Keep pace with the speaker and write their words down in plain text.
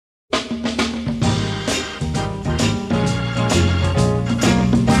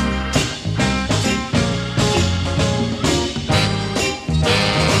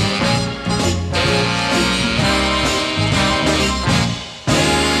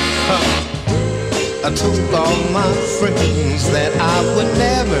I told all my friends that I would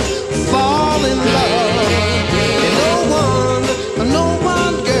never fall in love. And no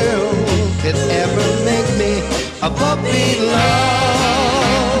one girl could ever make me a puppy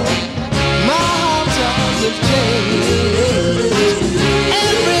love. My heart times have changed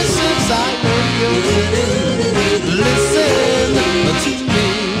ever since I learned your name. Listen to me,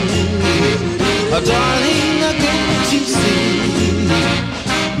 darling, can't you see?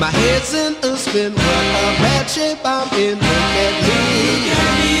 My head's in a spin, what a bad shape I'm in. Look at me, look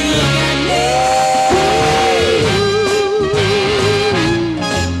at me, look at me.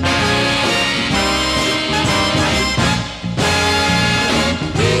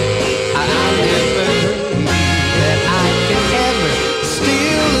 I never knew that I can ever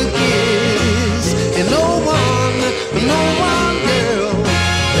steal a kiss, and no one girl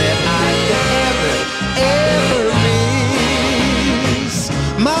that I can ever miss.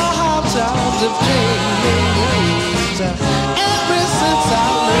 My heart times have changed ever since I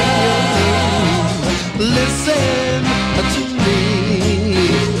learned your name. Listen to me,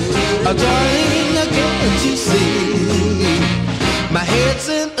 darling, can't you see? My head's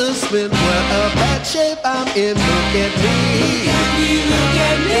in a spin, what a bad shape I'm in. Look at me, look at me, look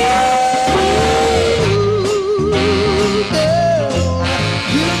at me.